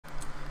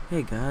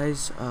Hey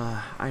guys,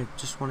 I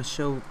just want to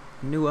show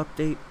new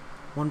update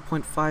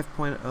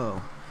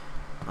 1.5.0.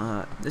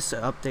 This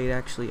update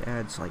actually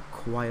adds like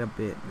quite a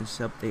bit. This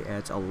update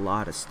adds a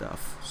lot of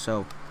stuff.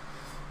 So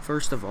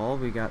first of all,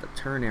 we got a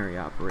ternary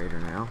operator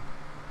now.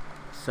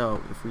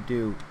 So if we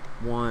do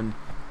 1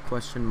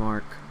 question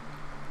mark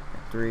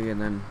 3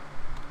 and then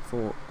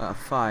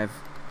 5,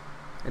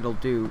 it'll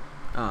do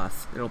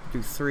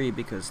 3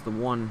 because the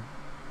 1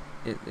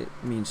 it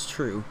means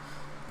true.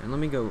 And let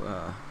me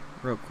go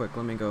real quick,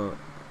 let me go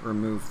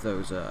remove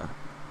those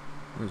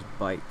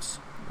bytes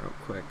real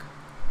quick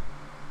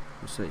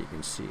so that you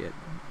can see it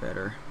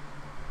better.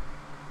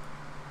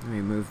 Let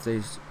me move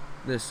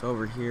this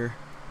over here,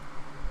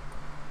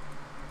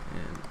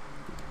 and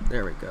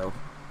there we go.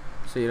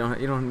 So you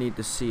don't need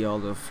to see all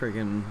the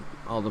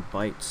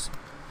bytes,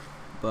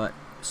 but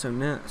so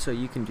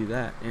you can do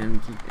that,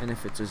 and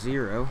if it's a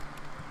 0,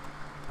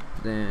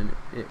 then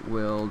it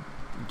will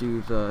do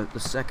the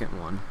second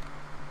one.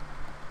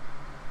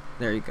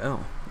 There you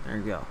go. There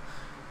you go.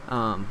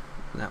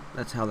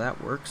 That's how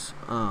that works.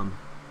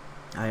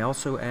 I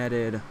also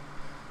added,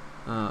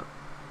 I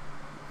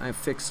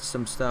fixed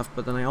some stuff,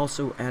 but then I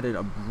also added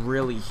a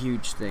really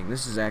huge thing.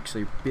 This is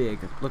actually big.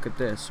 Look at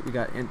this. We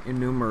got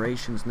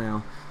enumerations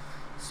now.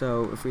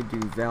 So if we do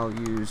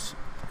values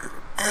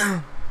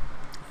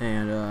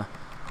and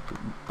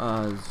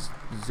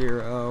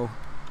 0,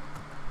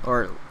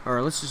 or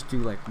let's just do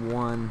like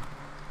 1,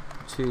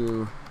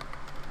 2,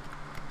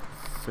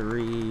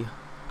 3,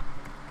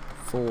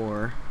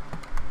 4.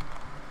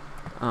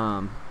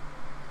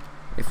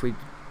 If we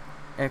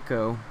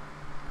echo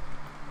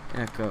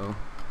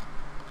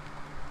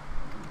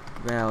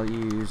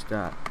values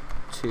dot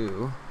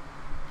 2,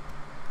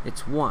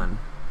 it's 1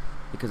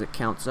 because it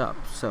counts up.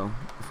 So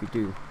if we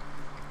do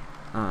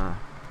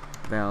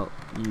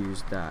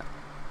values dot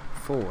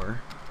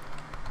 4,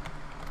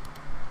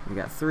 we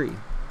got 3.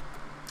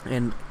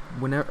 And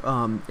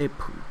whenever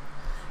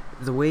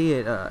the way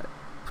it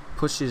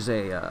pushes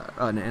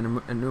an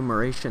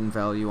enumeration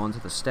value onto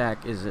the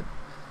stack is it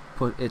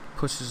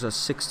pushes a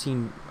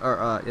 16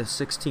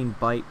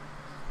 byte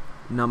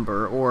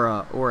number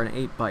or an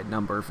 8 byte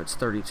number if it's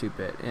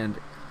 32-bit, and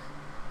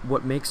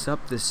what makes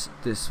up this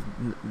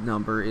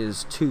number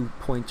is 2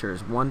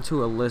 pointers, one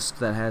to a list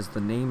that has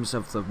the names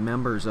of the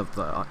members of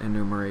the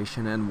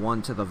enumeration and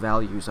one to the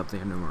values of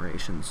the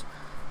enumerations.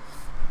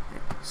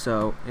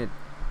 So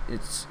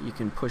you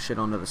can push it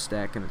onto the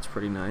stack and it's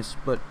pretty nice.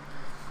 But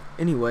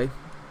anyway,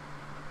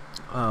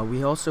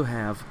 we also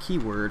have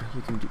keyword.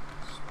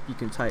 You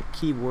can type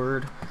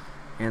keyword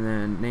and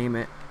then name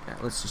it.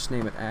 Let's just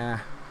name it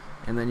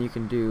and then you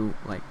can do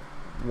like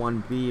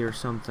 1B or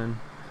something.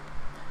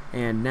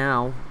 And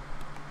now,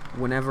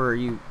 whenever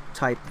you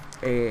type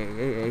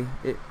AAA,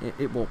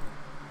 it will,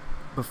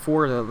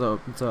 before the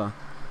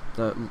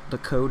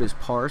code is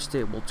parsed,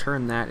 it will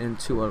turn that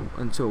into a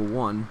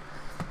 1.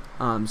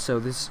 So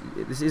this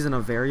isn't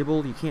a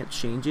variable. You can't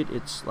change it.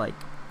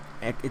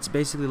 It's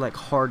basically like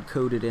hard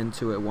coded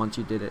into it once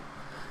you did it,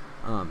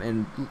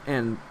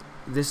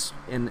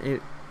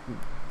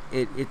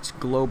 it's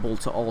global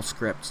to all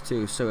scripts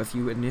too. So if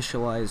you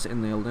initialize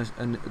in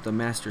the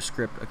master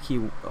script a key,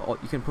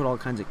 you can put all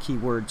kinds of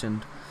keywords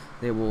and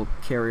they will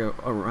carry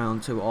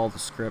around to all the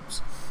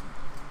scripts.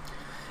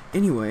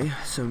 Anyway,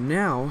 so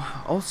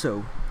now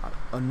also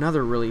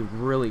another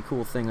really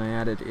cool thing I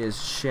added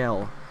is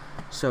shell.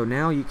 So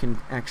now you can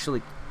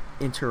actually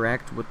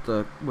interact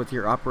with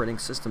your operating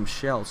system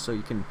shell. So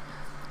you can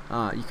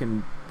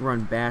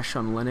run bash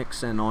on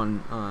Linux, and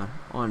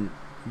on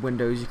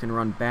Windows you can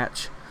run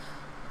batch.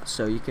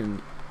 So you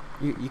can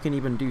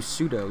even do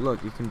sudo.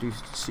 Look, you can do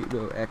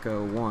sudo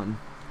echo 1,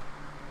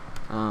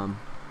 and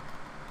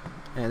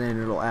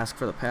then it'll ask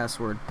for the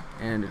password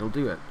and it'll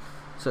do it.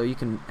 So you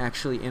can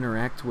actually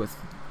interact with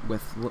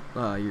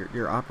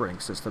your operating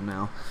system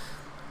now.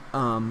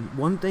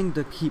 One thing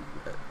to keep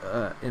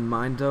in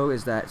mind though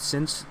is that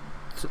since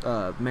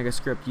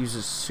MegaScript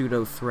uses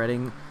pseudo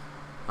threading,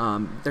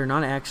 they're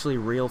not actually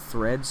real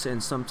threads,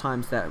 and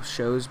sometimes that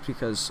shows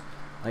because,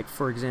 like,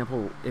 for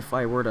example, if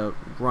I were to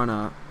run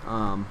a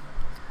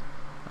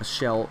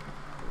shell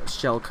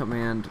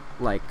command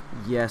like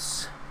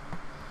yes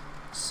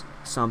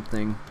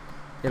something,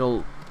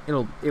 it'll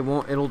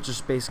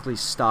just basically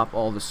stop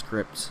all the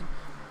scripts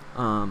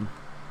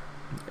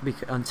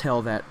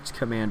until that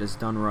command is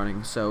done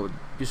running. So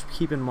just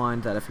keep in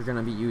mind that if you're going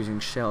to be using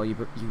shell,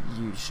 you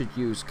should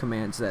use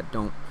commands that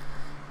don't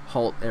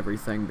halt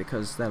everything,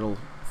 because that'll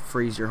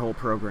freeze your whole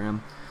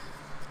program.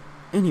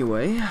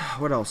 Anyway,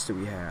 what else do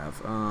we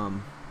have?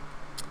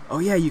 Oh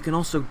yeah, you can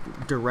also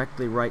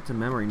directly write to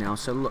memory now.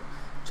 So look,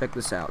 check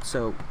this out.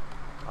 So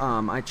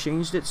I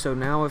changed it so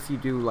now if you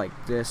do like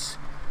this,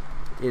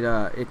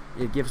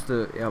 it gives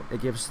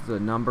the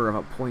number of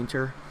a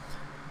pointer,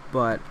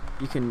 but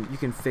you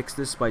can fix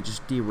this by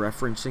just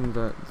dereferencing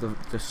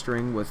the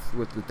string with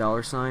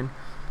the $sign.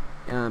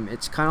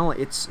 It's kind of like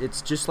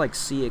it's just like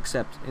C,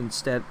 except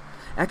instead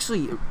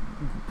Actually,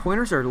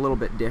 pointers are a little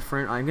bit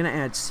different. I'm gonna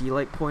add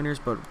C-like pointers,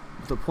 but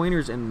the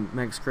pointers in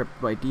MegaScript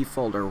by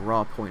default are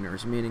raw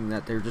pointers, meaning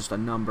that they're just a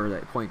number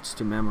that points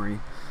to memory.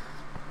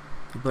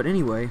 But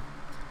anyway,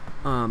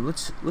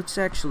 let's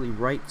actually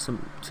write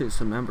some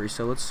memory.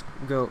 So let's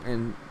go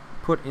and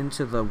put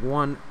into the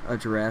 1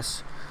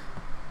 address,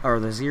 or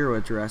the 0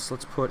 address,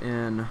 let's put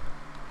in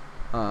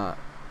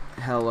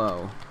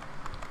hello.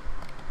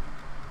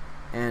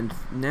 And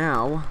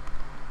now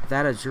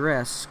that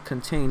address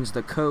contains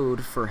the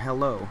code for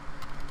hello.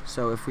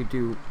 So if we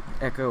do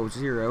echo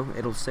 0,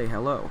 it'll say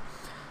hello.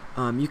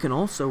 You can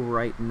also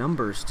write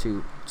numbers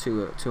to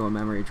a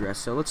memory address.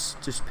 So let's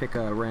just pick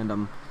a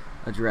random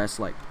address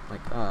like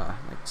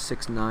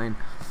 69.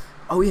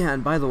 Oh yeah,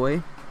 and by the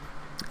way,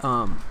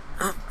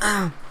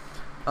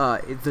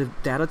 the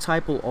data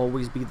type will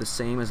always be the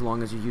same as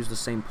long as you use the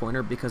same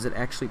pointer, because it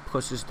actually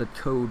pushes the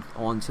code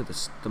onto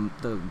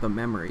the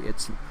memory.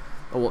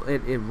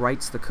 It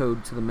writes the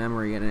code to the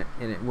memory, and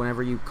it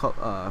whenever you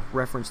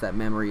reference that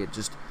memory, it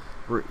just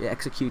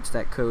executes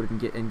that code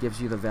and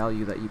gives you the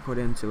value that you put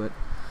into it.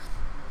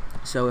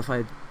 So if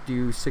I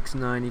do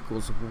 69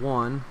 equals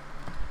 1,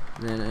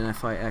 and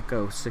if I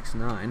echo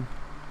 69,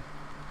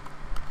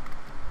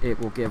 it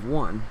will give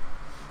 1,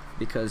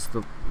 because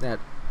that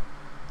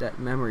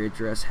memory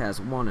address has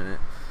 1 in it.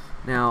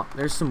 Now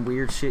there's some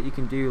weird shit you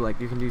can do, like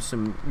you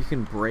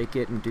can break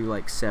it and do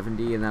like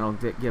 70, and that'll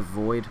give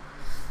void.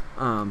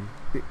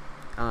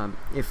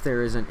 If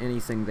there isn't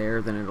anything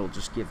there, then it'll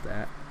just give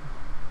that.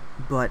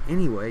 But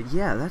anyway,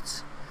 yeah,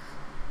 that's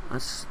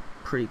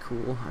pretty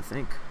cool, I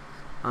think.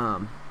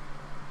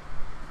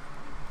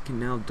 Can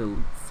now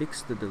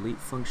fix the delete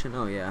function.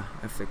 Oh yeah,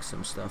 I fixed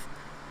some stuff.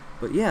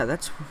 But yeah,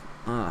 that's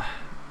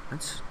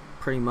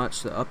pretty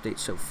much the update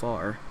so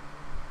far.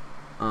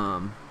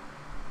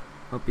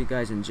 Hope you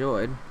guys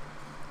enjoyed,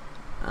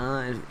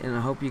 and I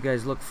hope you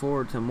guys look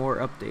forward to more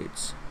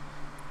updates.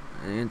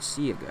 And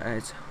see you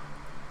guys.